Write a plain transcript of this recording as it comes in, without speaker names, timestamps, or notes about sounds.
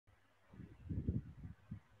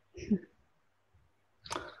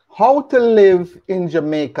How to live in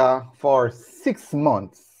Jamaica for 6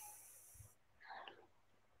 months.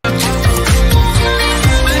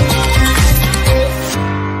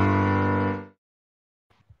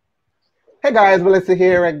 Hey guys, Melissa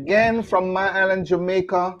here again from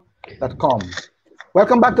My-Island-Jamaica.com.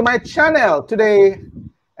 Welcome back to my channel. Today,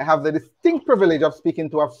 I have the distinct privilege of speaking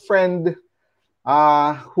to a friend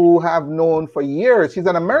who I've known for years. She's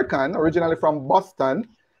an American, originally from Boston,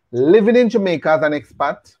 living in Jamaica as an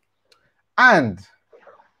expat. And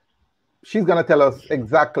she's going to tell us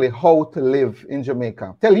exactly how to live in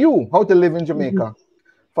Jamaica. Tell you how to live in Jamaica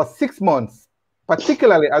for 6 months,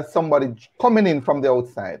 particularly as somebody coming in from the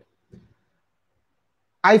outside.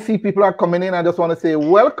 I see people are coming in. I just want to say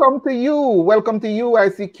welcome to you. Welcome to you. I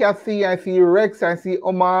see Kathy. I see Rex. I see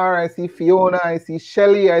Omar. I see Fiona. I see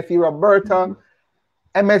Shelly. I see Roberta.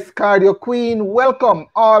 MS Cardio Queen. Welcome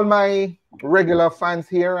all my regular fans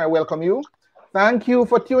here. I welcome you. Thank you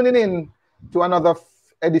for tuning in to another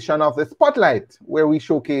edition of the Spotlight, where we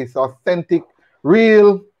showcase authentic,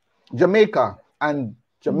 real Jamaica and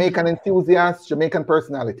Jamaican enthusiasts, Jamaican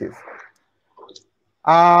personalities.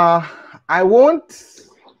 I won't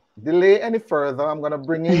delay any further. I'm going to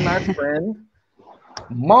bring in my friend,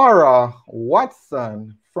 Maura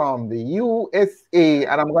Watson from the USA,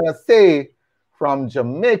 and I'm going to say from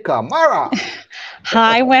Jamaica. Maura.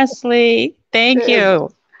 Hi, Wesley. Thank you.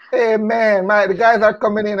 Hey, man. The guys are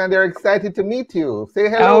coming in and they're excited to meet you. Say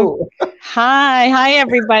hello. Oh, hi,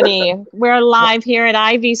 everybody. We're live here at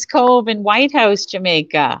Ivy's Cove in White House,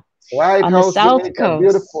 Jamaica. White on House, the South Jamaica, Coast.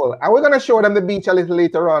 Beautiful. And we're going to show them the beach a little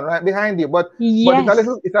later on, right behind you. But yes.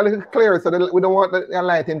 it's a little clearer, so that we don't want the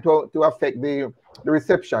lighting to affect the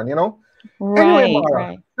reception, you know? Right, anyway, Maura,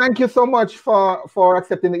 right. Thank you so much for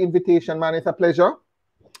accepting the invitation, man. It's a pleasure.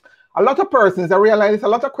 A lot of persons, I realize a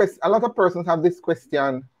lot of persons have this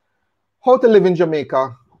question, how to live in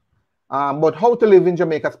Jamaica, but how to live in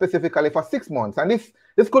Jamaica specifically for 6 months. And this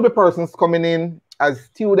could be persons coming in as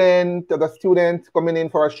other students coming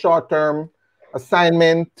in for a short-term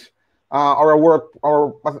assignment or a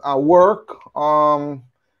work,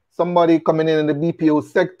 somebody coming in the BPO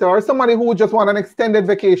sector, or somebody who just want an extended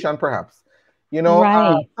vacation, perhaps. You know,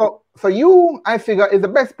 right. So you, I figure, is the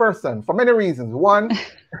best person for many reasons. One,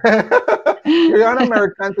 you're an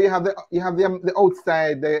American, so you have the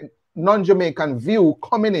outside, the non-Jamaican view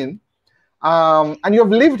coming in, and you've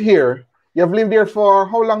lived here. You've lived here for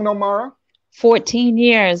how long now, Maura? 14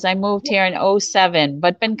 years. I moved here in 2007,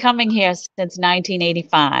 but been coming here since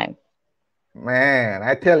 1985. Man,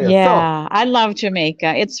 I tell you. Yeah, I love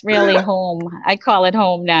Jamaica. It's really home. I call it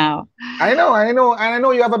home now. I know. And I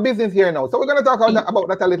know you have a business here now. So we're going to talk about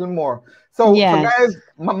that a little more. So, yes. So guys,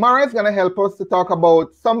 Maura is going to help us to talk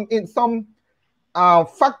about some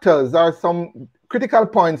factors or some critical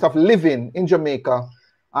points of living in Jamaica.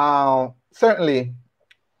 Certainly,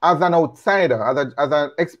 as an outsider, as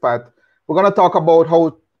an expat, we're going to talk about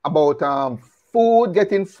food,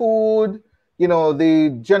 getting food, you know, the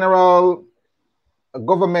general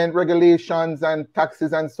government regulations and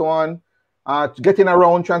taxes and so on, getting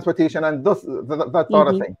around transportation and that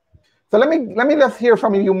sort of thing. So let me just hear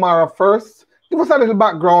from you, Maura, first. Give us a little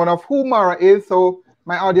background of who Maura is so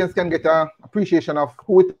my audience can get an appreciation of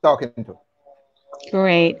who we're talking to.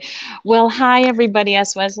 Great. Well, hi, everybody.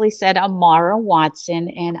 As Wesley said, I'm Maura Watson,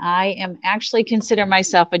 and I am actually consider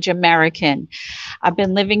myself a Jamaican. I've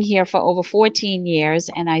been living here for over 14 years,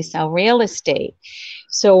 and I sell real estate.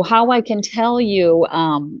 So how I can tell you,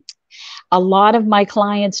 a lot of my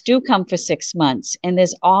clients do come for 6 months, and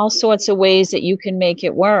there's all sorts of ways that you can make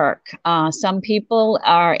it work. Some people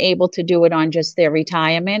are able to do it on just their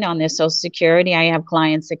retirement, on their Social Security. I have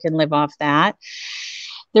clients that can live off that.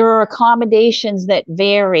 There are accommodations that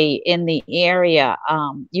vary in the area.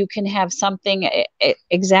 You can have something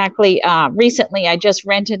exactly. Recently, I just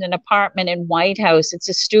rented an apartment in White House. It's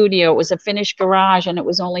a studio. It was a finished garage, and it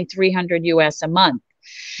was only $300 US a month.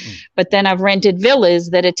 But then I've rented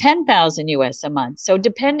villas that are $10,000 US a month. So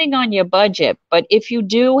depending on your budget, but if you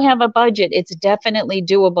do have a budget, it's definitely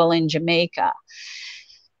doable in Jamaica.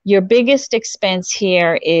 Your biggest expense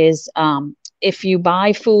here is if you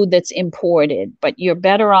buy food that's imported, but you're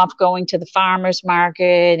better off going to the farmer's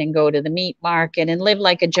market and go to the meat market and live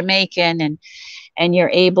like a Jamaican, and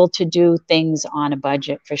you're able to do things on a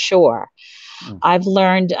budget for sure. I've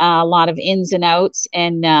learned a lot of ins and outs,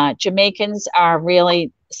 and Jamaicans are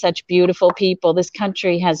really such beautiful people. This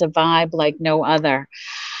country has a vibe like no other.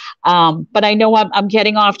 But I know I'm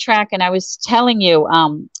getting off track, and I was telling you,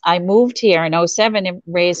 I moved here in '07 and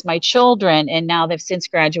raised my children, and now they've since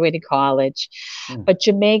graduated college. Mm. But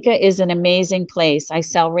Jamaica is an amazing place. I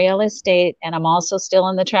sell real estate, and I'm also still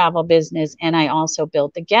in the travel business, and I also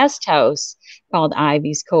built a guest house called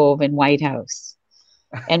Ivy's Cove in White House.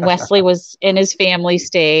 And Wesley was and his family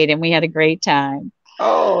stayed, and we had a great time.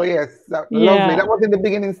 Oh yes, lovely. Yeah. That was in the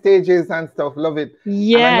beginning stages and stuff. Love it. And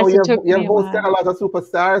I know Yes, it took you me have a hosted a while. lot of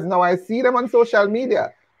superstars. Now I see them on social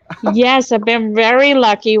media. Yes, I've been very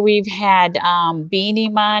lucky. We've had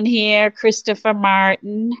Beanie Man here, Christopher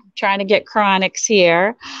Martin, trying to get Chronics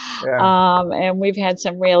here. Yeah, And we've had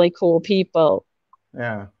some really cool people.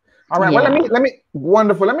 yeah. All right. Well, Yeah.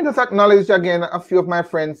 wonderful. Let me just acknowledge again a few of my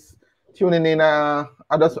friends tuning in. I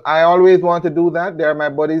always want to do that. They're my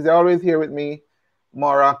buddies. They're always here with me.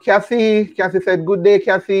 Maura, Kathy said, "Good day,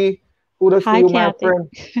 Kathy. Kudos to Hi, you, my Kathy. friend."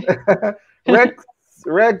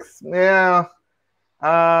 Rex, yeah.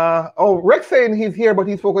 Rex saying he's here, but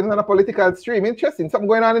he's focusing on a political stream. Interesting. Something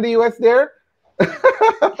going on in the US there.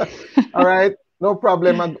 All right. No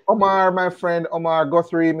problem. And Omar, my friend, Omar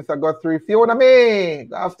Guthrie, Mr. Guthrie. Fiona May,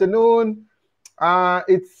 good afternoon.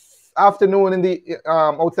 It's afternoon in the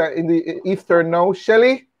outside in the Eastern now.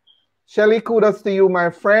 Shelly, kudos to you, my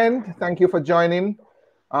friend. Thank you for joining.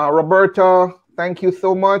 Roberta, thank you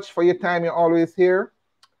so much for your time. You're always here.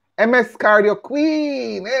 MS Cardio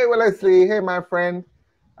Queen. Hey, Leslie. Hey, my friend.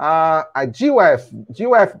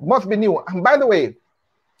 GWF must be new. And by the way,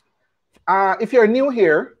 if you're new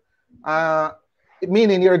here,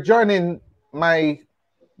 meaning you're joining my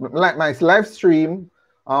live stream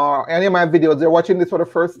or any of my videos, you're watching this for the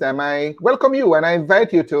first time, I welcome you and I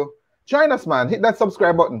invite you to join us, man. Hit that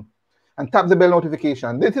subscribe button and tap the bell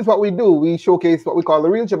notification. This is what we do. We showcase what we call the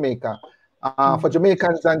real Jamaica for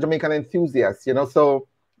Jamaicans and Jamaican enthusiasts, so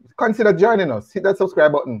consider joining us. Hit that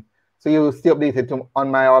subscribe button so you stay updated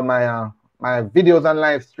on all my videos and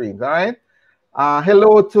live streams, all right?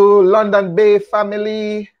 Hello to London Bay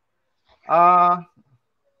family. Claudette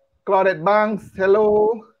Banks,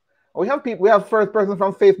 hello. We have first person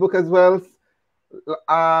from Facebook as well.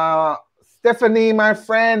 Stephanie, my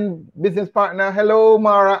friend, business partner. Hello,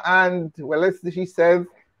 Maura. And she says,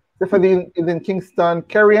 Stephanie is in Kingston.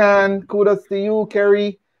 Kerry Ann, kudos to you,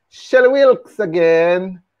 Kerry. Shelly Wilkes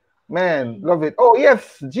again. Man, love it. Oh,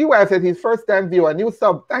 yes. GY said his first time viewer, new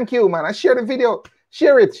sub. Thank you, man. I share the video.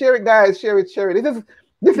 Share it, guys. Share it.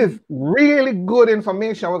 This is really good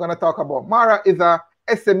information we're going to talk about. Maura is a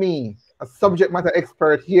SME, a subject matter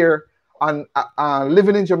expert here on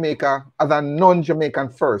living in Jamaica as a non-Jamaican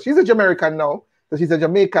first. She's a Jamaican now, so she's a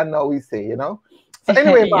Jamaican now, we say, So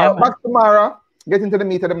anyway, Yeah, back to Maura, get into the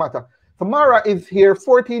meat of the matter. So Maura is here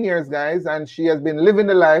 14 years, guys, and she has been living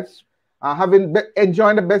the life,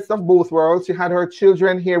 enjoying the best of both worlds. She had her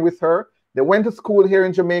children here with her. They went to school here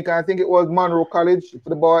in Jamaica. I think it was Monroe College for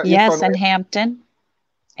the boy. yes, and Hampton.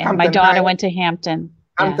 And my daughter went to Hampton.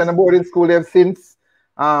 Hampton, Yes. a boarding school. They've since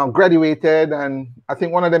graduated, and I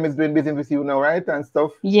think one of them is doing business with you now, right? And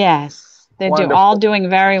stuff. Yes, they're all doing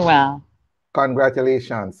very well.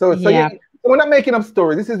 Congratulations. So Yeah. we're not making up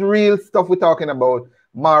stories. This is real stuff we're talking about.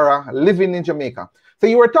 Maura, living in Jamaica. So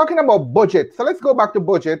you were talking about budget. So let's go back to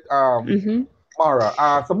budget.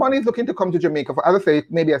 Maura, somebody is looking to come to Jamaica for, as I say,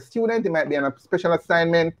 maybe a student. It might be on a special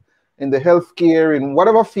assignment in the healthcare, in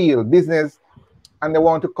whatever field, business, and they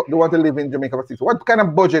want to live in Jamaica for 6 months. What kind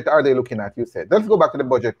of budget are they looking at? You said. Let's go back to the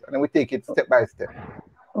budget, and then we take it step by step.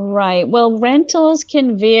 Right. Well, rentals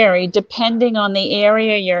can vary depending on the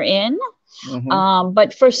area you're in.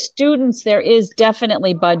 But for students, there is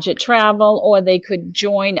definitely budget travel, or they could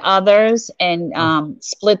join others and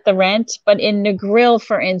split the rent. But in Negril,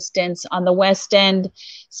 for instance, on the West End,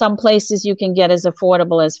 some places you can get as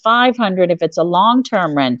affordable as $500 if it's a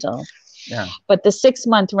long-term rental. Yeah. But the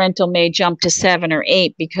 6-month rental may jump to 7 or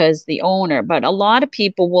 8 because the owner. But a lot of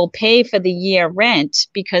people will pay for the year rent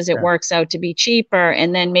because it works out to be cheaper,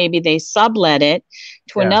 and then maybe they sublet it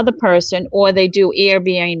to another person, or they do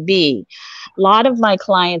Airbnb. A lot of my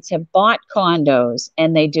clients have bought condos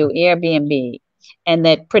and they do Airbnb, and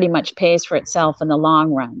that pretty much pays for itself in the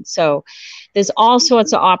long run. So there's all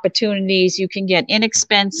sorts of opportunities. You can get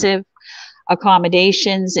inexpensive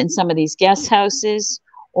accommodations in some of these guest houses,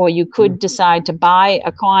 or you could decide to buy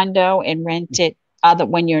a condo and rent it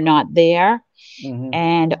when you're not there.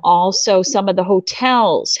 And also some of the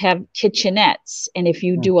hotels have kitchenettes. And if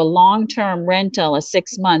you do a long-term rental, a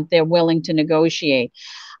 6-month, they're willing to negotiate.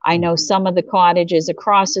 I know some of the cottages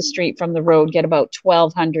across the street from the road get about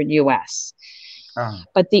 $1,200 US. Ah,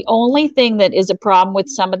 But the only thing that is a problem with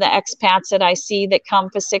some of the expats that I see that come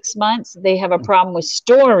for 6 months, they have a problem with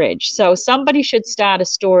storage. So somebody should start a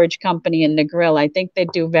storage company in the grill. I think they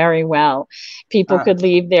do very well. People ah, could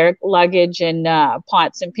leave their luggage and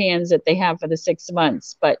pots and pans that they have for the 6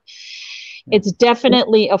 months. But yeah. it's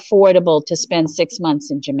definitely affordable to spend 6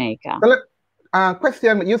 months in Jamaica. So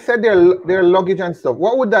question, you said their luggage and stuff.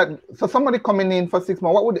 What would that, so somebody coming in for 6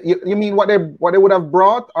 months, what would you mean what they would have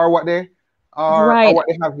brought or what they or Right. what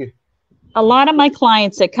they have here? A lot of my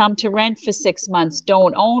clients that come to rent for 6 months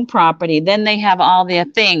don't own property. Then they have all their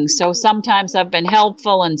things. So sometimes I've been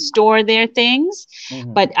helpful and store their things,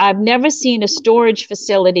 Mm-hmm. but I've never seen a storage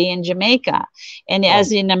facility in Jamaica. And Oh,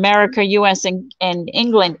 as in America, US, and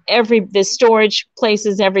England, there's storage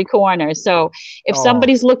places every corner. So if oh,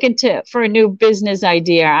 somebody's looking for a new business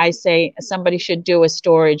idea, I say somebody should do a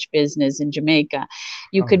storage business in Jamaica.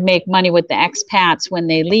 You oh, could make money with the expats when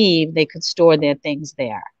they leave, they could store their things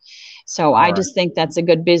there. So all I right, just think that's a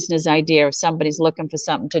good business idea if somebody's looking for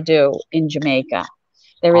something to do in Jamaica.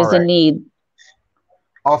 There all is a right. need.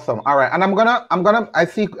 Awesome. All right. And I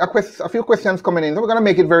see a few questions coming in. So we're gonna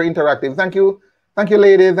make it very interactive. Thank you,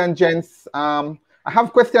 ladies and gents. I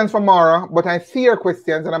have questions from Maura, but I see your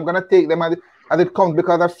questions and I'm gonna take them as it comes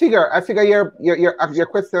because I figure your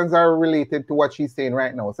questions are related to what she's saying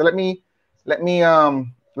right now. So let me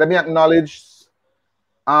acknowledge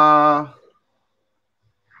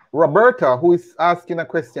Roberta, who is asking a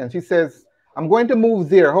question. She says, I'm going to move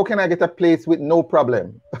there. How can I get a place with no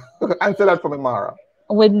problem? Answer that for me, Maura.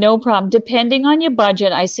 With no problem. Depending on your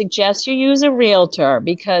budget, I suggest you use a realtor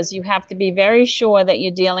because you have to be very sure that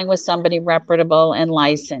you're dealing with somebody reputable and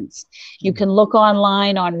licensed. You can look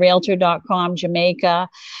online on realtor.com Jamaica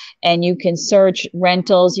and you can search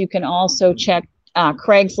rentals. You can also check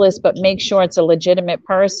Craigslist, but make sure it's a legitimate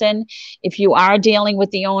person. If you are dealing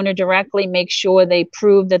with the owner directly, make sure they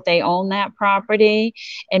prove that they own that property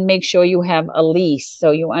and make sure you have a lease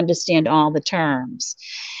so you understand all the terms.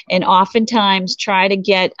 And oftentimes try to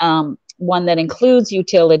get one that includes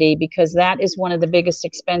utility because that is one of the biggest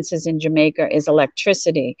expenses in Jamaica is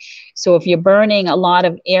electricity. So if you're burning a lot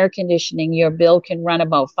of air conditioning, your bill can run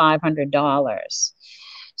about $500.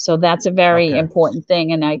 So that's a very Okay. important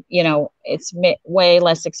thing. And it's way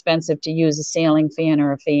less expensive to use a ceiling fan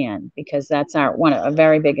or a fan because that's a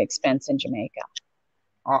very big expense in Jamaica.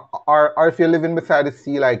 Or if you're living beside the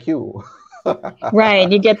sea like you.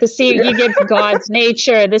 Right. You get the sea, Yeah. you get God's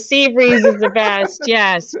nature. The sea breeze is the best.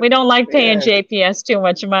 Yes. We don't like paying Yes. JPS too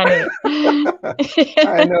much money.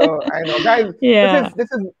 I know, guys. Yeah. This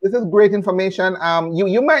is great information.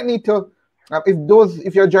 You might need to,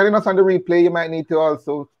 if you're joining us on the replay, you might need to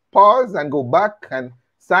also pause and go back and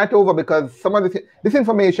start over because some of this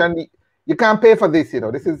information you can't pay for this.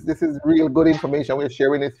 This is real good information we're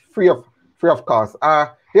sharing. It's free of cost.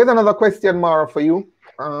 Here's another question, Maura, for you.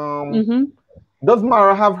 Does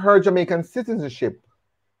Maura have her Jamaican citizenship?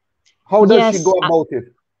 How does she go about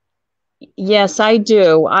it? Yes, I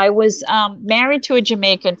do. I was married to a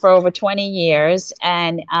Jamaican for over 20 years,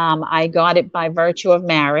 and I got it by virtue of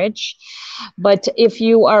marriage. But if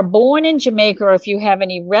you are born in Jamaica or if you have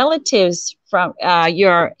any relatives from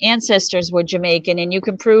your ancestors were Jamaican and you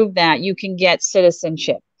can prove that, you can get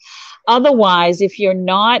citizenship. Otherwise, if you're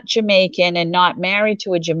not Jamaican and not married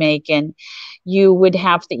to a Jamaican, you would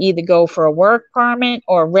have to either go for a work permit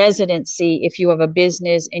or residency if you have a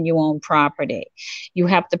business and you own property. You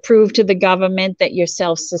have to prove to the government that you're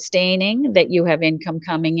self-sustaining, that you have income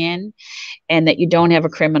coming in, and that you don't have a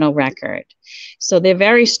criminal record. So they're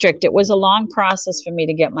very strict. It was a long process for me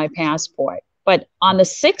to get my passport. But on the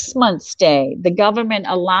 6-month stay, the government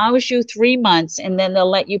allows you 3 months and then they'll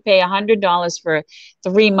let you pay $100 for a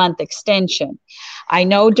 3-month extension. I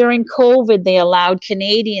know during COVID, they allowed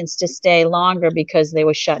Canadians to stay longer because they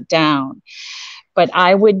were shut down. But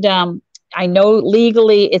I know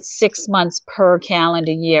legally it's 6 months per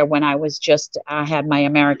calendar year when I had my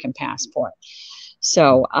American passport.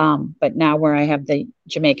 So, but now where I have the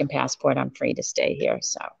Jamaican passport, I'm free to stay here.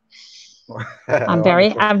 So. I'm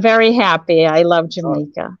very happy. I love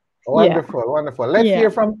Jamaica. Wonderful. Let's hear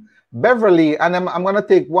from Beverly, and I'm gonna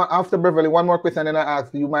take after Beverly one more question, and I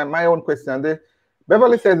ask you my own question.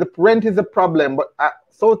 Beverly says the rent is a problem, but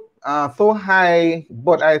so high.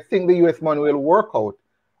 But I think the U.S. money will work out.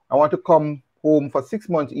 I want to come home for 6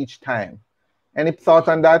 months each time. Any thoughts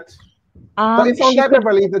on that? So it sounds like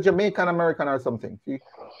Beverly is a Jamaican American or something.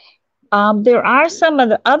 There are some of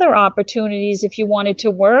the other opportunities if you wanted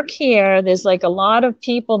to work here. There's like a lot of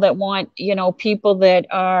people that want, people that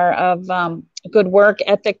are of good work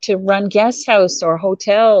ethic to run guest house or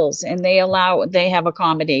hotels, and they have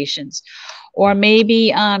accommodations. Or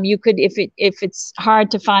maybe you could, if it's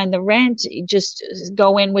hard to find the rent, just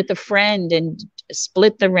go in with a friend and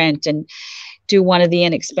split the rent and do one of the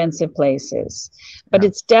inexpensive places. But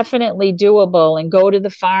it's definitely doable. And go to the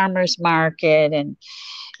farmers market, and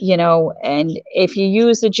and if you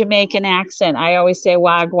use the Jamaican accent, I always say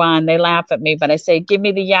wagwan. They laugh at me, but I say, give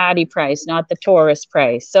me the yachty price, not the tourist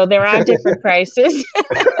price. So there are different prices.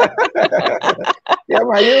 Yeah,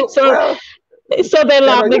 man, so they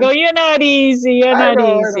laugh. They go, "You're not easy. You're not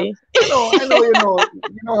easy." I know.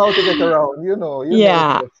 You know how to get around. You know.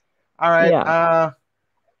 Yeah. All right. Yeah.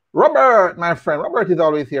 Robert, my friend. Robert is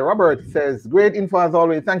always here. Robert says, great info as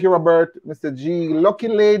always. Thank you, Robert. Mr. G. Lucky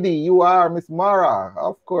lady, you are Miss Maura.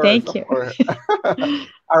 Of course. Thank you. Course.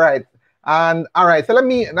 All right. And all right. So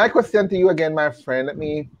my question to you again, my friend.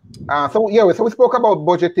 So we spoke about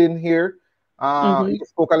budgeting here. You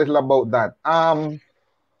spoke a little about that.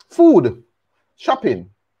 Food, shopping.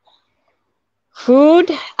 Food,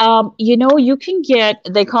 you can get,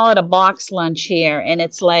 they call it a box lunch here, and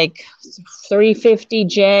it's like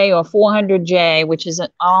 350J or 400J, which is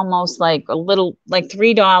almost like a little, like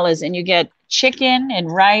 $3, and you get chicken and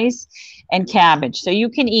rice and cabbage. So you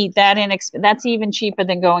can eat that, and that's even cheaper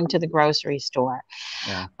than going to the grocery store.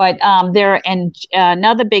 Yeah. But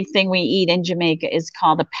another big thing we eat in Jamaica is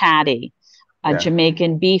called a patty, a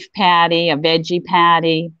Jamaican beef patty, a veggie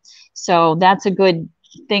patty. So that's a good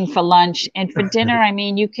thing for lunch. And for dinner,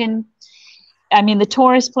 the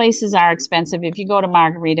tourist places are expensive. If you go to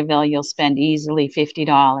Margaritaville, you'll spend easily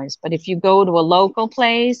 $50. But if you go to a local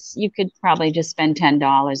place, you could probably just spend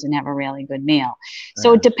 $10 and have a really good meal.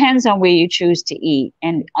 So it depends on where you choose to eat.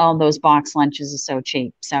 And all those box lunches are so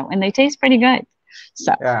cheap. And they taste pretty good.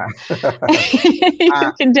 So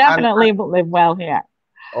you can definitely live well here.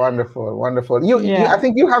 Wonderful, wonderful. I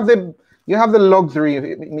think you have the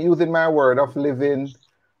luxury, using my word, of living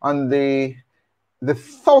on the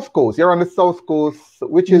South Coast. You're on the South Coast,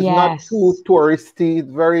 which is not too touristy.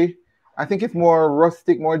 It's I think it's more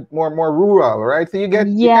rustic, more rural, right? So you kind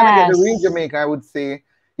of get the real Jamaica, I would say.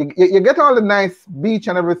 You get all the nice beach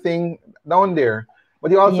and everything down there, but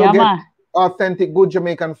you also get authentic, good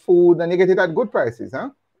Jamaican food, and you get it at good prices,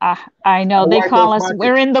 huh? I know they call us,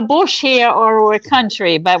 we're in the bush here, or we're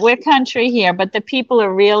country, but we're country here. But the people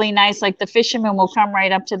are really nice. Like the fishermen will come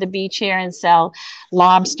right up to the beach here and sell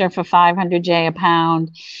lobster for 500J a pound.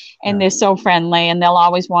 And they're so friendly, and they'll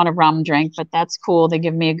always want a rum drink, but that's cool. They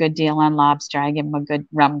give me a good deal on lobster. I give them a good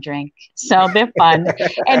rum drink. So they're fun.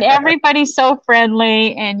 And everybody's so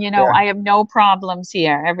friendly. And, I have no problems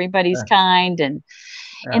here. Everybody's kind. And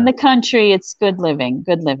in the country, it's good living.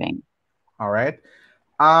 All right.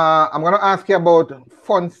 I'm going to ask you about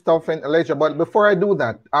fun stuff and leisure, but before I do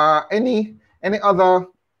that, any other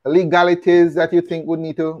legalities that you think would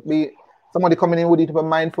need to be, somebody coming in would need to be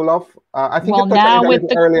mindful of? I think you touched on it a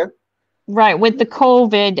little earlier. Right, with the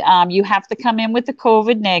COVID, you have to come in with the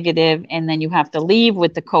COVID negative, and then you have to leave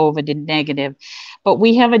with the COVID negative. But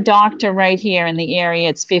we have a doctor right here in the area.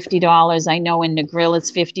 It's $50. I know in Negril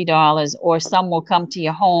it's $50, or some will come to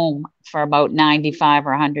your home for about $95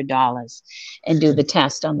 or $100 and do the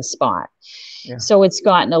test on the spot. Yeah. So it's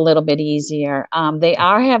gotten a little bit easier. They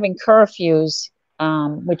are having curfews,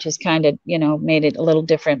 which has kind of, made it a little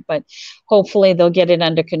different, but hopefully they'll get it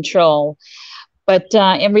under control. But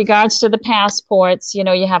in regards to the passports, you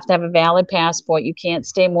have to have a valid passport. You can't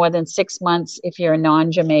stay more than 6 months if you're a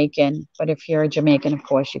non-Jamaican. But if you're a Jamaican, of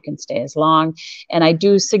course, you can stay as long. And I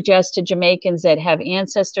do suggest to Jamaicans that have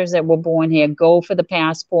ancestors that were born here, go for the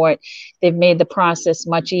passport. They've made the process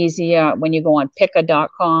much easier when you go on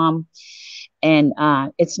picker.com. And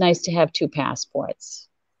it's nice to have 2 passports.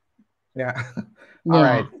 Yeah. All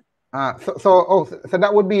right. So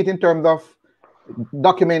that would be it in terms of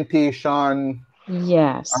documentation.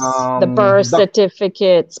 Yes, the birth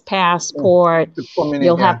certificates, passport.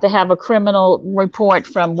 You'll have to have a criminal report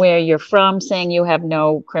from where you're from saying you have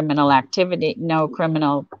no criminal activity, no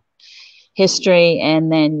criminal history,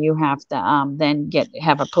 and then you have to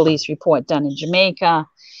have a police report done in Jamaica.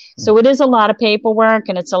 So it is a lot of paperwork,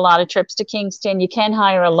 and it's a lot of trips to Kingston. You can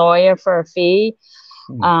hire a lawyer for a fee,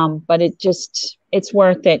 but it's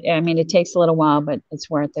worth it. I mean, it takes a little while, but it's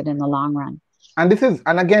worth it in the long run. And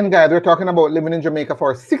again, guys, we're talking about living in Jamaica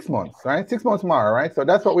for 6 months, right? 6 months more, right? So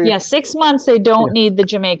that's what we... Yeah, 6 months, they don't need the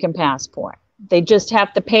Jamaican passport. They just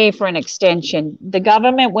have to pay for an extension. The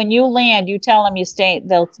government, when you land, you tell them you stay,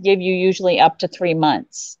 they'll give you usually up to 3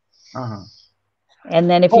 months. And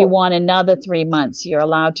then if you want another 3 months, you're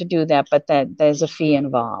allowed to do that, but there's a fee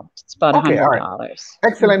involved. It's about $100. Right.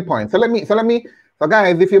 Excellent point. So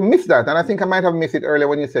guys, if you missed that, and I think I might have missed it earlier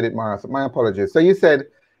when you said it, Maura, so my apologies. So you said,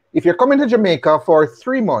 if you're coming to Jamaica for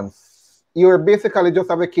 3 months, you're basically just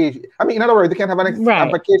a vacation. I mean, in other words, you can have a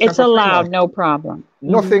Right. vacation It's for 3 allowed, months. no problem.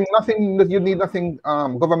 Nothing, nothing that you need, nothing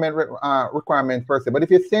government requirement per se. But if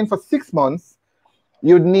you're staying for 6 months,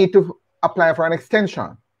 you'd need to apply for an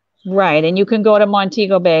extension. Right, and you can go to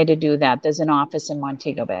Montego Bay to do that. There's an office in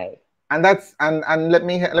Montego Bay. And that's and let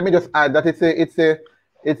me just add that it's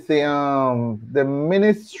the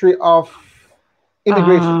Ministry of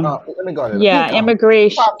Immigration. Let me go there. Yeah, PICA.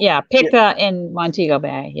 immigration. Yeah, PICA in Montego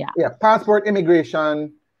Bay. Yeah. Yeah, passport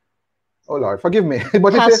immigration. Oh Lord, forgive me.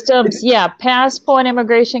 But Customs. Yeah, Passport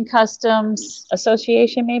Immigration Customs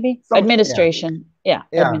Association, maybe administration. Yeah,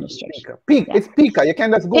 administration. PICA. It's PICA. You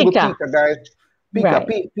can just Google PICA, guys. PICA, right.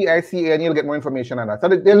 PICA, and you'll get more information on that. So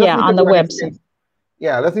on the website.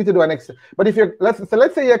 Yeah, let's need to do an extra. But if you're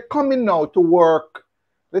let's say you're coming now to work.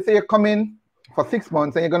 Let's say you're coming for 6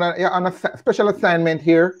 months and you're on a special assignment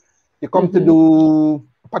here. You come to do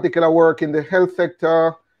particular work in the health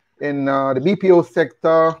sector, in the BPO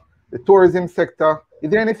sector, the tourism sector. Is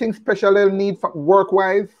there anything special they'll need for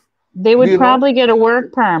work-wise? They would probably get a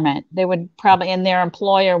work permit. They would probably, and their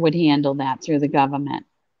employer would handle that through the government.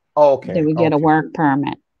 Okay. They would get a work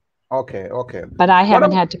permit. Okay. But I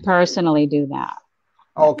haven't had to personally do that.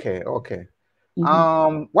 Okay.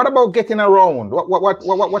 What about getting around?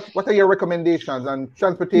 What are your recommendations on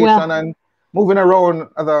transportation and moving around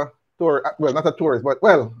as a tourist? Well, not a tourist, but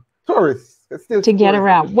tourists. To get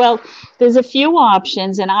around. Well, there's a few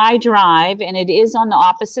options, and I drive, and it is on the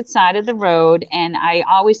opposite side of the road. And I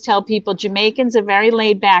always tell people Jamaicans are very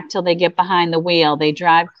laid back till they get behind the wheel. They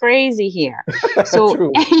drive crazy here.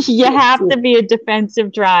 So you have to be a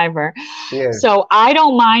defensive driver. Yes. So I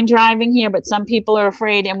don't mind driving here, but some people are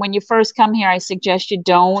afraid. And when you first come here, I suggest you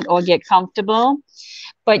don't or get comfortable.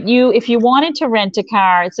 But if you wanted to rent a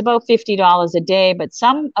car, it's about $50 a day. But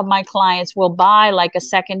some of my clients will buy like a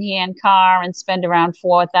secondhand car and spend around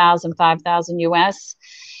 $4,000, $5,000 US.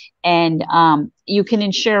 And you can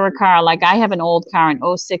insure a car. Like I have an old car in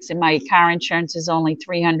 06 and my car insurance is only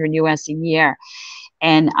 $300 US a year.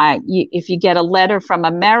 And if you get a letter from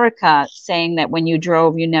America saying that when you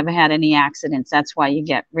drove, you never had any accidents, that's why you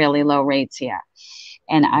get really low rates here.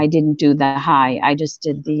 And I didn't do the high. I just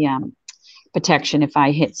did the protection if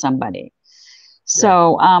I hit somebody.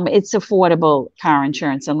 So it's affordable car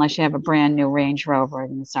insurance unless you have a brand new Range Rover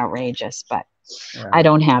and it's outrageous, but I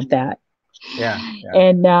don't have that.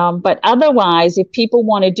 And but otherwise, if people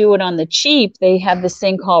want to do it on the cheap, they have this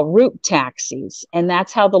thing called route taxis, and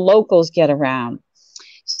that's how the locals get around.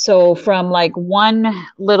 So from like one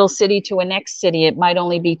little city to a next city, it might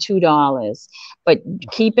only be $2. But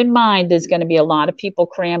keep in mind, there's going to be a lot of people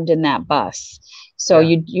crammed in that bus. So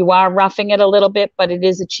you are roughing it a little bit, but it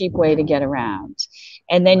is a cheap way to get around.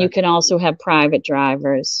 And then you can also have private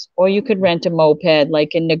drivers, or you could rent a moped.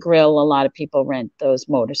 Like in Negril, a lot of people rent those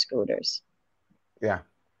motor scooters. And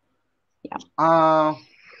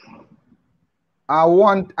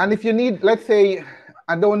if you need, let's say,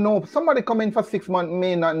 I don't know, somebody coming for 6 months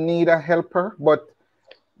may not need a helper, but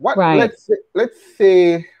let's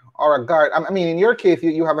say, or a guard. I mean, in your case,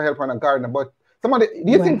 you have a helper and a gardener, but do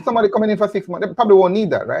you think somebody coming in for 6 months, they probably won't need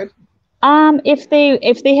that, right? If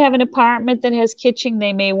they have an apartment that has kitchen,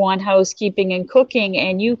 they may want housekeeping and cooking,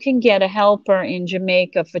 and you can get a helper in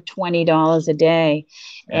Jamaica for $20 a day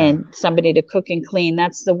and somebody to cook and clean.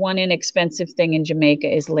 That's the one inexpensive thing in Jamaica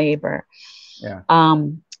is labor.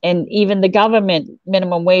 And even the government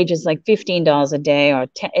minimum wage is like $15 a day, or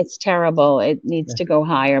it's terrible. It needs to go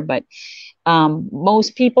higher, but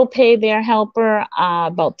most people pay their helper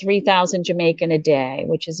about 3,000 Jamaican a day,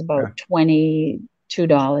 which is about $22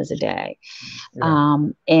 a day.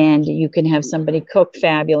 And you can have somebody cook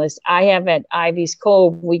fabulous. I have at Ivy's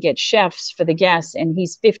Cove, we get chefs for the guests, and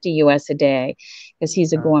he's 50 US a day because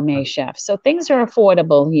he's a gourmet chef. So things are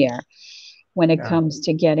affordable here when it comes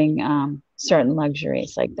to getting certain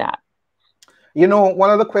luxuries like that. You know, one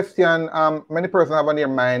of the questions many persons have on their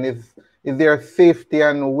mind is there safety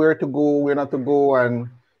and where to go, where not to go, and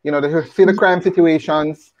they see the crime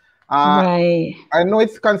situations. I know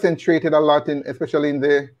it's concentrated a lot especially in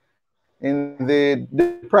the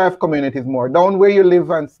deprived communities more down where you live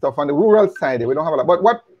and stuff. On the rural side, we don't have a lot. But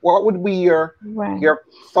what would be your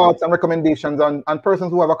thoughts and recommendations on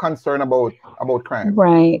persons who have a concern about crime?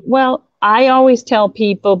 Right. Well, I always tell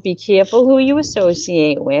people, be careful who you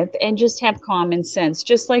associate with and just have common sense.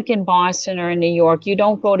 Just like in Boston or in New York, you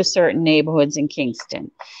don't go to certain neighborhoods in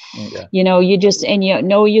Kingston. You just, and you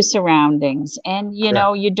know your surroundings, and you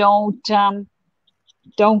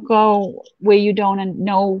don't go where you don't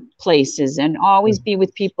know places, and always be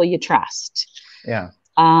with people you trust.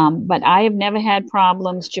 But I have never had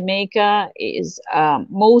problems. Jamaica is,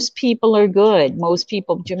 most people are good. Most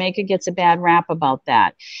people, Jamaica gets a bad rap about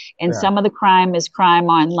that. And Yeah. some of the crime is crime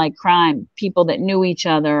on like crime, people that knew each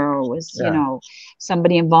other or was, you Yeah. know,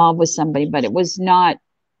 somebody involved with somebody, but it was not,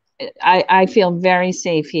 I feel very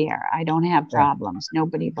safe here. I don't have Yeah. problems.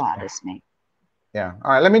 Nobody bothers me. Yeah.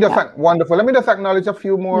 All right. Let me just, Yeah. wonderful. Let me just acknowledge a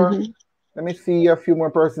few more. Hmm. Let me see a few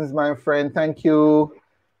more persons, my friend. Thank you.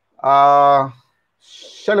 Uh,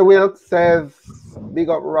 Shelly Wilkes says, big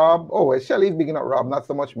up Rob. Oh, well, Shelly's bigging up Rob, not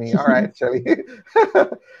so much me. All right, Shelly.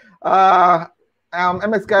 uh,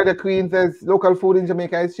 MS Carter Queen says, local food in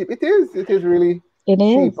Jamaica is cheap. It is. It is really It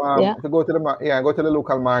cheap. is. Yeah. To go to go to the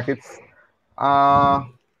local markets.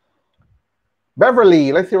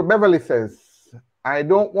 Beverly, let's see what Beverly says. I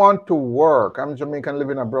don't want to work. I'm Jamaican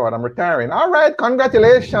living abroad. I'm retiring. All right,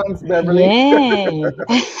 congratulations, Beverly. Yay.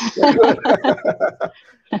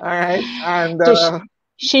 All right, and Does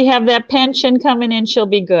she have that pension coming in? She'll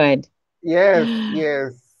be good. yes,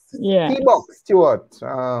 yes. Yes. T-Box Stewart.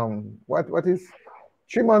 What is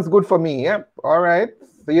 3 months good for me? Yep. All right.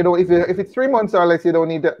 So you know, if it's 3 months or less, you don't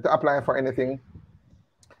need to apply for anything,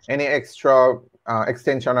 any extra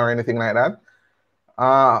extension or anything like that.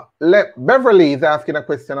 Beverly is asking a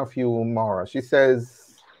question of you, Maura. She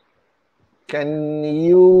says, can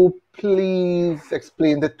you please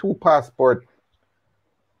explain the two passport?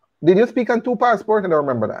 Did you speak on two passport? I don't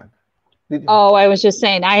remember that. Did you? Oh, I was just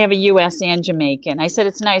saying, I have a US and Jamaican. I said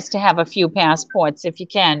it's nice to have a few passports if you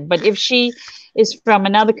can. But if she is from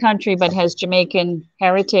another country but has Jamaican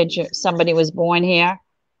heritage, somebody was born here,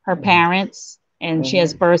 her parents, and she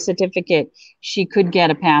has birth certificate, she could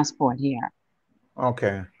get a passport here.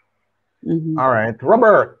 Okay. Hmm. All right.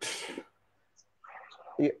 Robert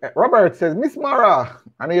says, Miss Mara.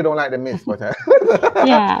 I know you don't like the miss, but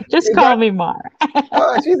Yeah, just call me Maura.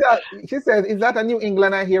 she says, is that a New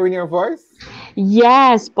Englander hearing your voice?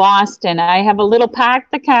 Yes, Boston. I have a little park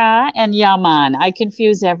the car and Yaman. I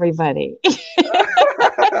confuse everybody.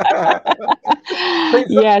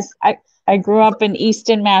 Yes, I grew up in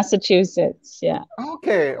Easton, Massachusetts. Yeah.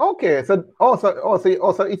 Okay, okay. So also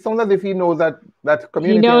it sounds as if he knows that He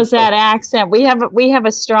community and knows stuff. that accent. We have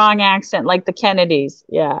a strong accent like the Kennedys.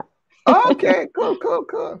 Yeah. Okay, cool.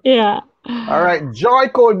 Yeah. All right. Joy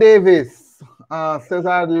Cole Davis says,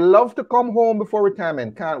 I'd love to come home before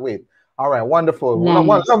retirement. Can't wait. All right, wonderful.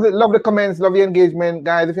 Nice. Love the comments, love the engagement.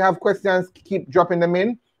 Guys, if you have questions, keep dropping them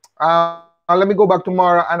in. Let me go back to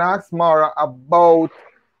Maura and ask Maura about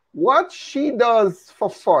what she does for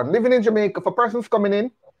fun. Living in Jamaica, for persons coming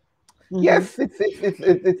in. Yes,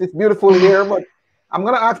 it's beautiful here, but I'm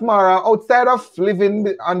gonna ask Maura, outside of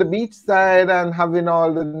living on the beach side and having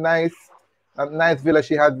all the nice villa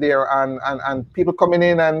she had there, and people coming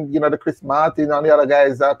in, and you know the Chris Martin and the other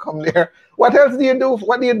guys that come there. What else do you do?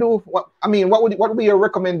 What do you do? What would be your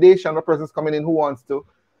recommendation for persons coming in who wants to?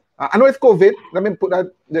 I know it's COVID. Let me put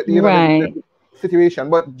that Right. the situation,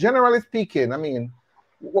 but generally speaking, I mean,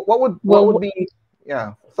 what Well, would be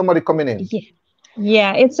somebody coming in? yeah.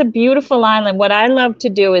 Yeah, it's a beautiful island. What I love to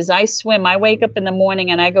do is I swim. I wake up in the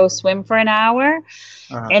morning and I go swim for an hour,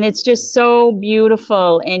 and it's just so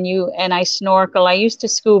beautiful. And I snorkel. I used to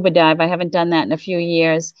scuba dive. I haven't done that in a few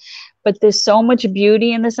years, but there's so much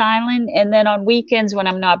beauty in this island. And then on weekends when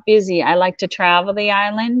I'm not busy, I like to travel the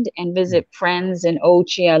island and visit friends in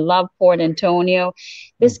Ochi. I love Port Antonio.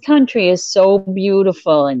 This country is so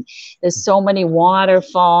beautiful, and there's so many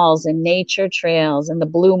waterfalls and nature trails and the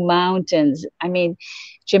Blue Mountains. I mean,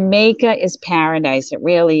 Jamaica is paradise. It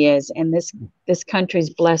really is. And this country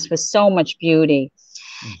is blessed with so much beauty.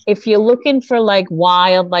 If you're looking for like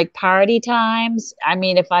wild, like party times, I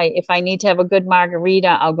mean, if I need to have a good margarita,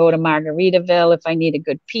 I'll go to Margaritaville. If I need a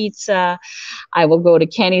good pizza, I will go to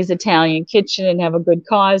Kenny's Italian Kitchen and have a good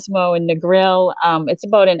Cosmo and the grill. It's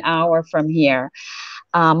about an hour from here.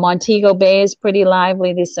 Montego Bay is pretty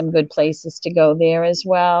lively. There's some good places to go there as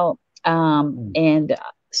well. And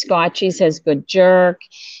Scotchy's has good jerk.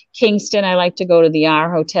 Kingston, I like to go to the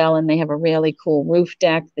R Hotel, and they have a really cool roof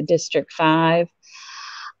deck, the District 5.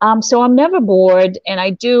 So I'm never bored, and I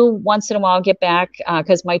do once in a while get back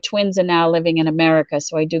because my twins are now living in America,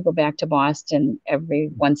 so I do go back to Boston every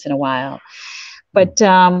once in a while. But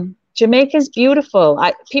Jamaica's beautiful.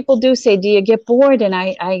 People do say, do you get bored? And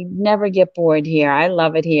I never get bored here. I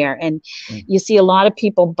love it here. And you see a lot of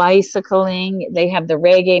people bicycling. They have the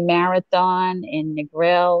reggae marathon in the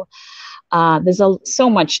grill. There's so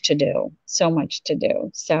much to do, so much to do.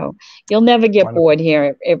 So you'll never get Wonderful. bored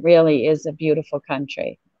here. It really is a beautiful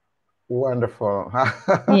country. Wonderful.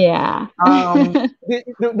 Yeah. Well,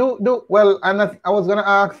 I was gonna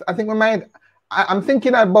ask. I think we might. I'm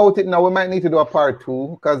thinking about it now. We might need to do a part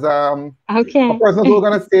two because Okay. of course not we're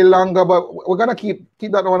gonna stay longer, but we're gonna keep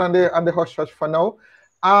that one on the hush hush for now.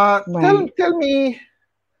 Right. Tell me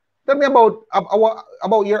about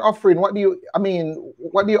your offering. What do you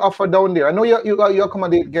offer down there? I know you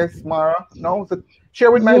accommodate guests, Mara. No, so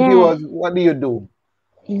share with my Yeah. viewers, what do you do?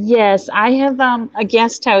 Yes, I have a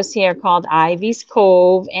guest house here called Ivy's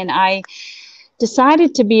Cove, and I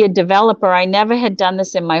decided to be a developer. I never had done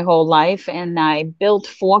this in my whole life, and I built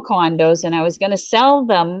 4 condos, and I was going to sell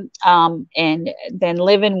them and then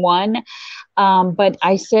live in one. But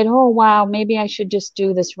I said, oh, wow, maybe I should just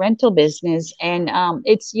do this rental business. And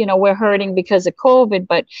it's, we're hurting because of COVID.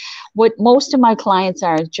 But what most of my clients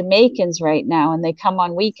are Jamaicans right now, and they come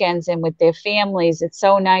on weekends and with their families. It's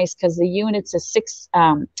so nice because the units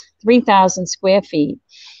are 3,000 square feet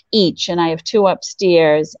each, and I have 2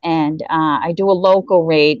 upstairs, and I do a local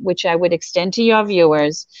rate, which I would extend to your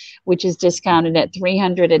viewers, which is discounted at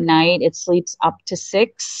 300 a night. It sleeps up to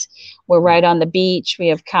 6. We're right on the beach. We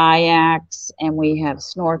have kayaks and we have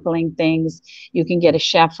snorkeling things. You can get a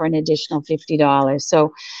chef for an additional $50.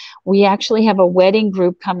 So we actually have a wedding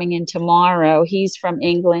group coming in tomorrow. He's from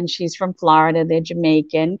England, she's from Florida, they're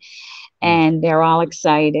Jamaican, and they're all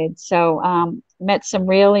excited. So met some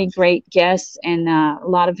really great guests and a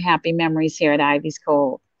lot of happy memories here at Ivy's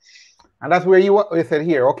Cove. And that's where you said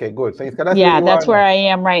here. Okay, good. So that's where Yeah, you are that's where now. I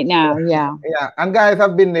am right now. Yeah. Yeah, and guys,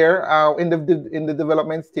 I've been there in the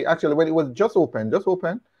development stage. Actually, when it was just open,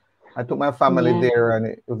 I took my family Yeah. there, and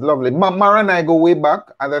it was lovely. Mara and I go way back,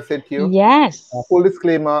 as I said to you. Yes. Full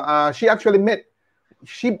disclaimer: she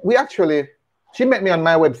met me on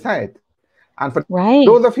my website, and for Right.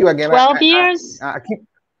 those of you again, 12 years? I keep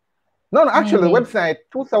no, actually, the Maybe. website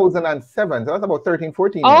 2007. So that's about 13,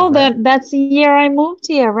 14 years, Oh, right? that's the year I moved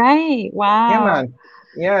here, right? Yeah, Wow. man.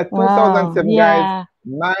 Yeah, Wow. 2007, guys. Yeah.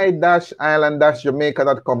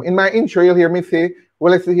 My-Island-Jamaica.com. In my intro, you'll hear me say,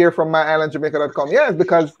 well, let's hear from My-Island-Jamaica.com. Yes,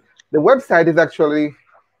 because the website is actually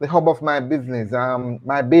the hub of my business.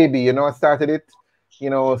 My baby, I started it,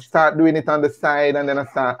 start doing it on the side, and then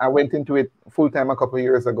I went into it full time a couple of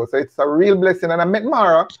years ago. So it's a real blessing. And I met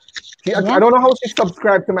Maura. I don't know how she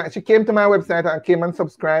subscribed to she came to my website and came and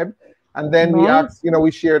subscribed. And then we Right. asked, we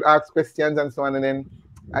shared, asked questions and so on. And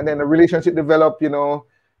then the relationship developed, she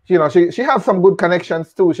has some good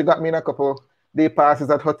connections too. She got me in a couple day passes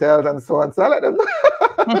at hotels and so on. So I let them, know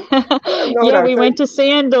Yeah, that. we So went to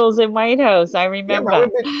Sandals in White House. I yeah, man, remember.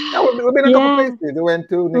 we've been a couple Yeah, places. We went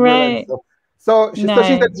to Negril and right. stuff. So she's a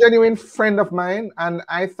Nice. genuine friend of mine, and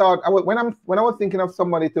I thought when I was thinking of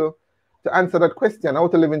somebody to answer that question, how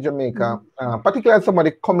to live in Jamaica, particularly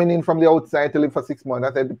somebody coming in from the outside to live for 6 months,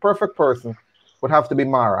 I said the perfect person would have to be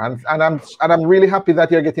Mara, and I'm really happy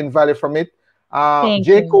that you're getting value from it. Thank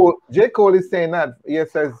J. you. Cole is saying that. He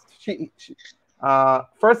says she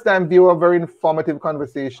first time viewer, very informative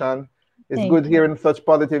conversation. It's Thank good you. hearing such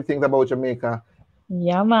positive things about Jamaica.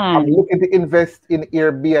 Yeah, I'm man. looking to invest in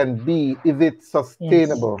Airbnb. Is it Yes.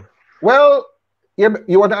 sustainable? Well,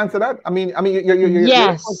 you want to answer that? You're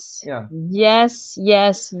Yes. yeah. Yes,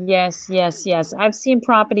 yes, yes, yes, yes. I've seen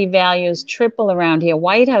property values triple around here.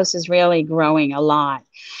 White House is really growing a lot.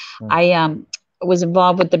 I was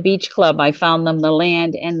involved with the beach club. I found them the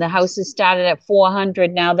land, and the houses started at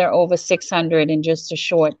 400. Now they're over 600 in just a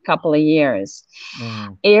short couple of years.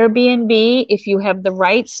 Airbnb, if you have the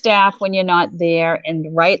right staff when you're not there and the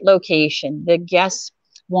right location, the guests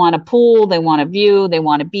want a pool, they want a view, they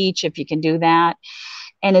want a beach, if you can do that.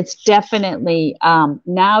 And it's definitely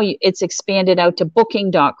now it's expanded out to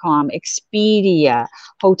booking.com, Expedia,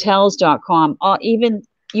 hotels.com, even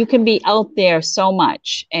you can be out there so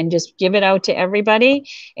much and just give it out to everybody,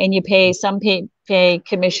 and you pay pay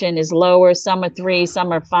commission is lower, some are 3,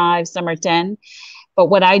 some are 5, some are 10. But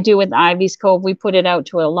what I do with Ivy's Cove, we put it out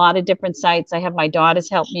to a lot of different sites. I have my daughters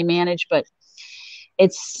help me manage, but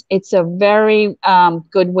it's a very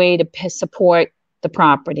good way to support the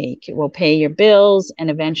property. It will pay your bills and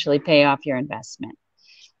eventually pay off your investment.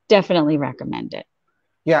 Definitely recommend it.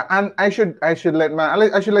 Yeah, and I should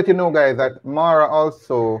let you know, guys, that Mara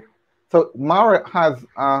also. So Mara has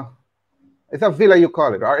it's a villa, you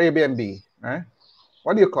call it, or Airbnb, right?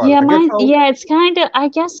 What do you call it? Yeah, A guest mine. house? Yeah, it's kind of. I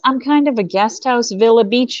guess I'm kind of a guest house,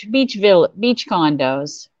 beach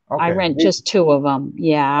condos. I Okay. rent just 2 of them.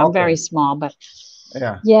 Yeah, I'm Okay. very small, but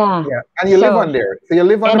Yeah. yeah. Yeah. And you live on So, there. So you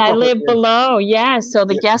live on the and I property. live below. Yeah, so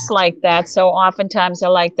the guests like that. So oftentimes they're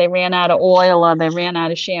like they ran out of oil or they ran out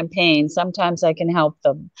of champagne. Sometimes I can help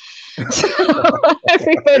them. So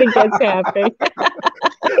everybody gets happy.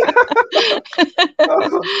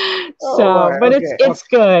 Oh So, boy. but Okay. it's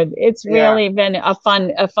good. It's Yeah. really been a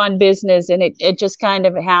fun business, and it just kind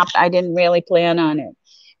of happened. I didn't really plan on it,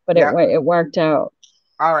 but Yeah. it worked out.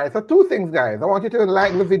 All right. So two things, guys. I want you to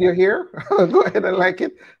like the video here. Go ahead and like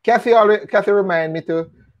it. Kathy remind me to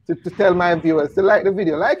tell my viewers to like the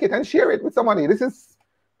video, like it, and share it with somebody. This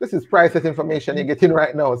is priceless information you're getting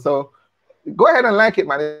right now. So go ahead and like it,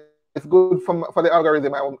 man. It's good for the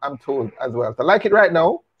algorithm, I'm told as well. So like it right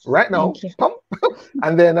now, Thank you. pump,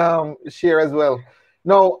 and then share as well.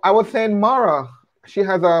 Now, I was saying Maura, she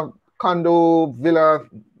has a condo, villa,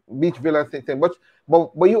 beach villa thing, but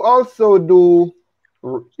you also do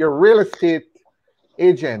your real estate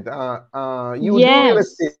agent. You do real Yes,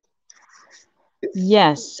 estate.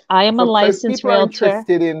 yes, I So am a if people are licensed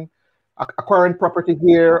interested realtor. in acquiring property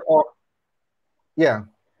here, or yeah,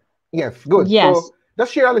 yes, good. Yes, So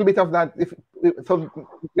just share a little bit of that. So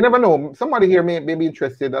you never know, somebody here may be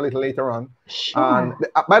interested a little later on. And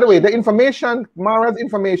sure. by the way, the information, Mara's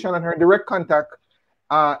information and her direct contact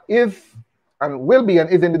is and will be and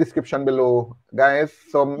is in the description below, guys.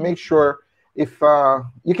 So make sure if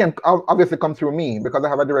you can obviously come through me because I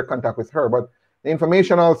have a direct contact with her, but the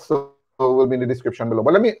information also will be in the description below.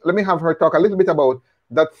 But let me have her talk a little bit about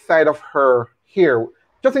that side of her here,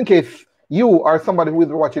 just in case you or somebody who is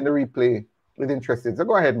watching the replay is interested. So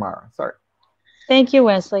go ahead, Mara. Sorry. Thank you,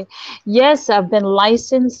 Wesley. Yes, I've been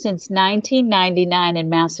licensed since 1999 in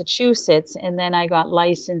Massachusetts, and then I got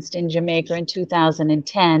licensed in Jamaica in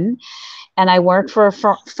 2010. And I work for a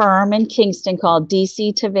firm in Kingston called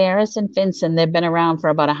DC Tavares and Finson. They've been around for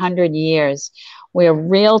about 100 years. We're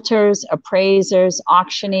realtors, appraisers,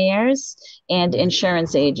 auctioneers, and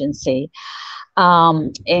insurance agency.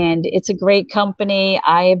 And it's a great company.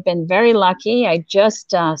 I have been very lucky. I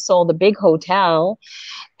just sold a big hotel,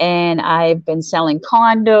 and I've been selling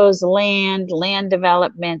condos, land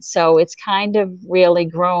development. So it's kind of really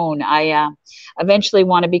grown. I eventually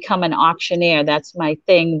want to become an auctioneer. That's my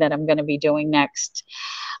thing that I'm going to be doing next,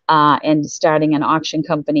 and starting an auction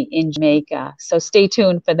company in Jamaica. So stay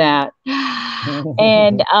tuned for that.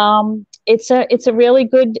 And it's a really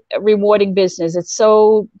good, rewarding business. It's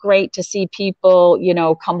so great to see people,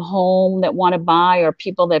 come home that want to buy, or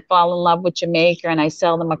people that fall in love with Jamaica, and I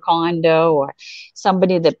sell them a condo, or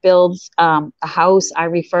somebody that builds a house. I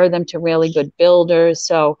refer them to really good builders.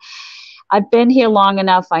 So I've been here long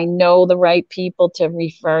enough. I know the right people to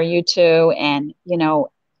refer you to, and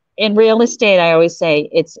in real estate, I always say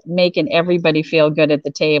it's making everybody feel good at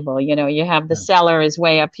the table. You have the seller is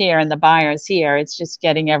way up here and the buyer's here. It's just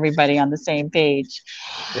getting everybody on the same page.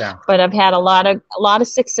 Yeah. But I've had a lot of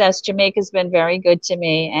success. Jamaica's been very good to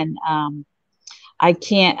me, and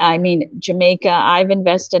I mean, Jamaica, I've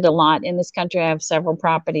invested a lot in this country. I have several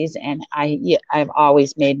properties, and I've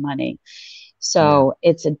always made money. So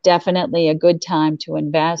it's definitely a good time to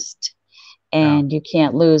invest, and you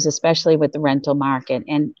can't lose, especially with the rental market.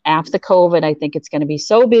 And after COVID, I think it's going to be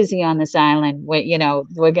so busy on this island.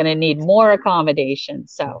 We're going to need more accommodation.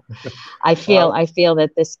 So Well, I feel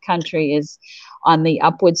that this country is on the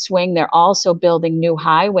upward swing. They're also building new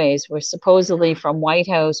highways. We're supposedly from White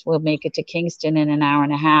House, we'll make it to Kingston in an hour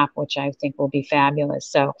and a half, which I think will be fabulous.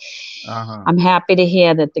 So I'm happy to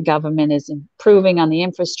hear that the government is improving on the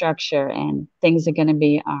infrastructure, and things are going to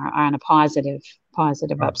be are on a positive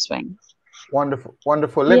upswing. wonderful,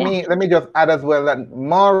 wonderful. Let Yeah. me let me just add as well that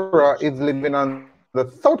Maura is living on the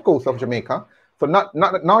south coast of Jamaica. So not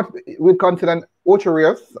we consider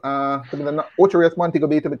Ocherius to be Ocherius Montego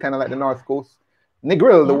Bay to be kind of like the north coast,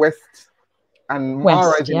 Negril the Yeah. west, and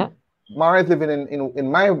West. Yeah. Mara is living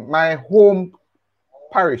in my home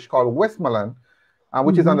parish called Westmoreland,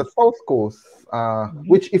 which is on the south coast.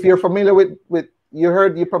 Which, if you're familiar with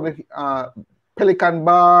you probably Pelican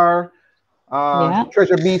Bar, Yeah.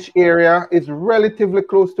 Treasure Beach area is relatively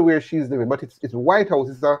close to where she's living, but it's White House.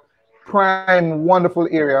 It's a prime, wonderful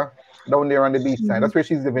area down there on the beach side. That's where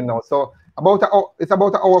she's living now. So it's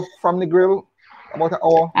about an hour from the grill, about an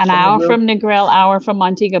hour An from the hour grill. from Negril, hour from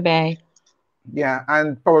Montego Bay. Yeah,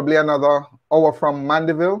 and probably another hour from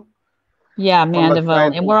Mandeville Yeah, on that Mandeville.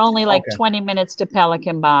 side. And we're only like Okay. 20 minutes to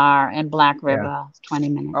Pelican Bar and Black Yeah. River. 20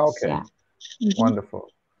 minutes. Okay. Yeah. Wonderful.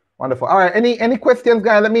 Wonderful. All right. Any questions,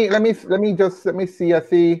 guys? Let me see. I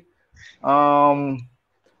see.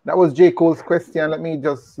 That was J. Cole's question. Let me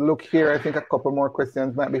just look here. I think a couple more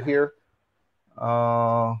questions might be here.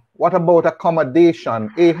 What about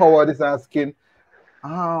accommodation? A. Howard is asking.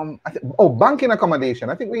 Banking accommodation.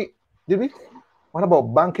 I think did we. What about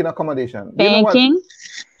banking accommodation? Do you know what Banking?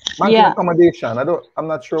 banking Yeah. accommodation? I'm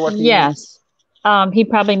not sure what he. Yes. He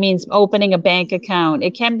probably means opening a bank account.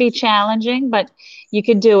 It can be challenging, but you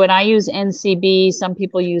could do it. I use NCB. Some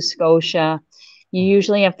people use Scotia. You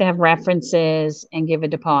usually have to have references and give a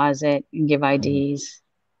deposit and give IDs.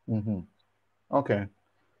 Mm-hmm. Okay.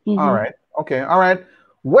 All Mm-hmm. right. Okay. All right.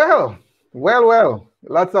 Well, well.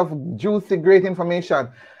 Lots of juicy, great information.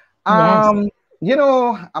 Yes. You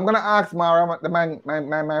know, I'm gonna ask Maura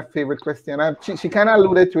my favorite question. She kind of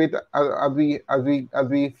alluded to it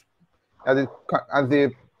as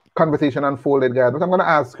the conversation unfolded, guys. But I'm gonna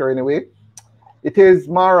ask her anyway. It is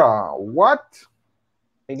Maura. What,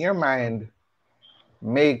 in your mind,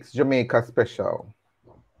 makes Jamaica special?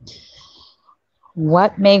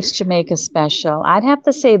 What makes Jamaica special? I'd have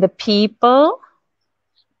to say the people,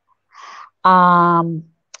 the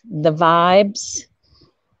vibes,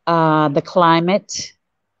 the climate.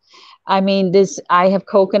 I mean, I have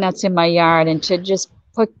coconuts in my yard, and to just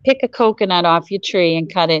pick a coconut off your tree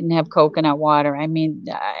and cut it and have coconut water. I mean,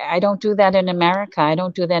 I don't do that in America. I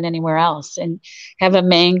don't do that anywhere else. And have a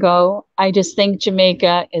mango. I just think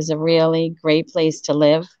Jamaica is a really great place to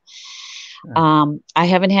live. I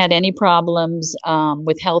haven't had any problems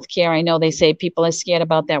with healthcare. I know they say people are scared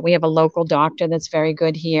about that. We have a local doctor that's very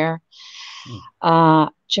good here.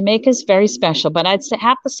 Jamaica is very special, but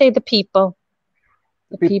have to say the people.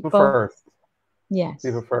 The people first. Yes.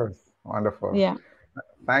 People first. Wonderful. Yeah.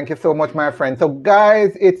 Thank you so much, my friend. So,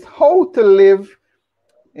 guys, it's how to live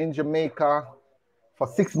in Jamaica for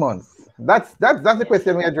 6 months. That's the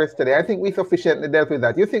question we addressed today. I think we sufficiently dealt with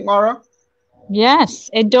that. You think, Maura? Yes,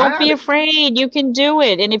 and don't be afraid. You can do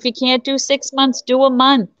it. And if you can't do 6 months, do a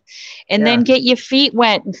month. And then get your feet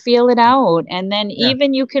wet and feel it out. And then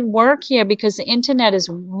even you can work here because the internet is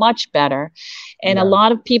much better. And a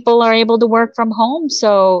lot of people are able to work from home.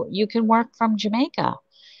 So you can work from Jamaica.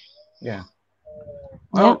 Yeah.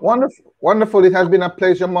 Well, wonderful. It has been a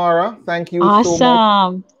pleasure, Maura. Thank you so much.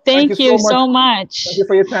 Awesome. Thank you so much. Thank you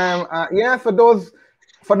for your time. For those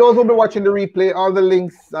who'll be watching the replay, all the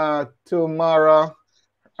links to Maura,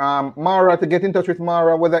 to get in touch with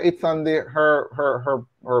Maura, whether it's on her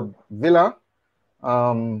villa,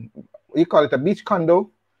 you call it a beach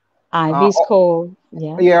condo. Ivy's Cove.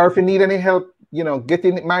 Yeah. Yeah, or if you need any help,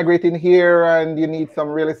 migrating here and you need some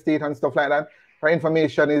real estate and stuff like that, her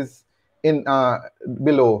information is in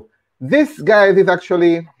below. This, guys, is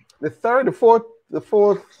actually the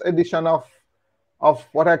fourth edition of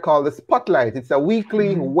what I call the Spotlight. It's a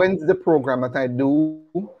weekly Wednesday program that I do,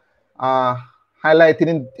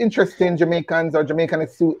 highlighting interesting Jamaicans or Jamaican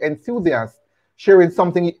enthusiasts, sharing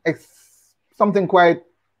something quite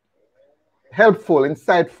helpful,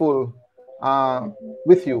 insightful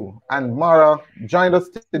with you. And Maura joined us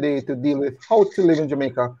today to deal with how to live in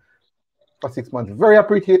Jamaica for 6 months. Very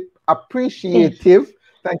appreciative.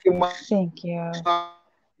 Thank you, Maura. Thank you.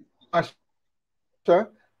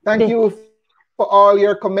 Thank you for all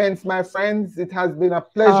your comments, my friends. It has been a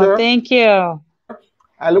pleasure. Oh, thank you.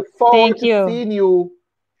 I look forward to seeing you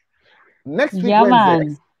next week,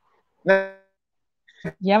 Wednesday.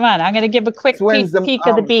 Yeah, man. I'm going to give a quick peek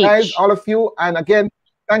of the beach. Guys, all of you. And again,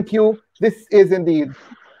 thank you. This is indeed.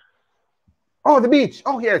 Oh, the beach.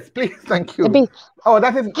 Oh, yes, please. Thank you. The beach. Oh,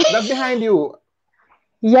 that's behind you.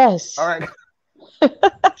 Yes. All right.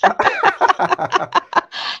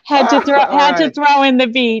 had to throw in the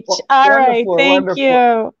beach. All right. Thank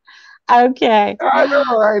you. Okay. I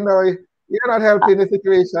know. You're not helping the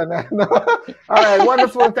situation. All right.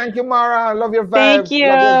 Wonderful. Thank you, Maura. I love your vibe. Thank you.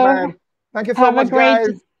 Thank you so much,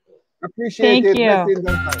 guys. Appreciate it. Blessings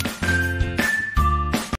and thanks.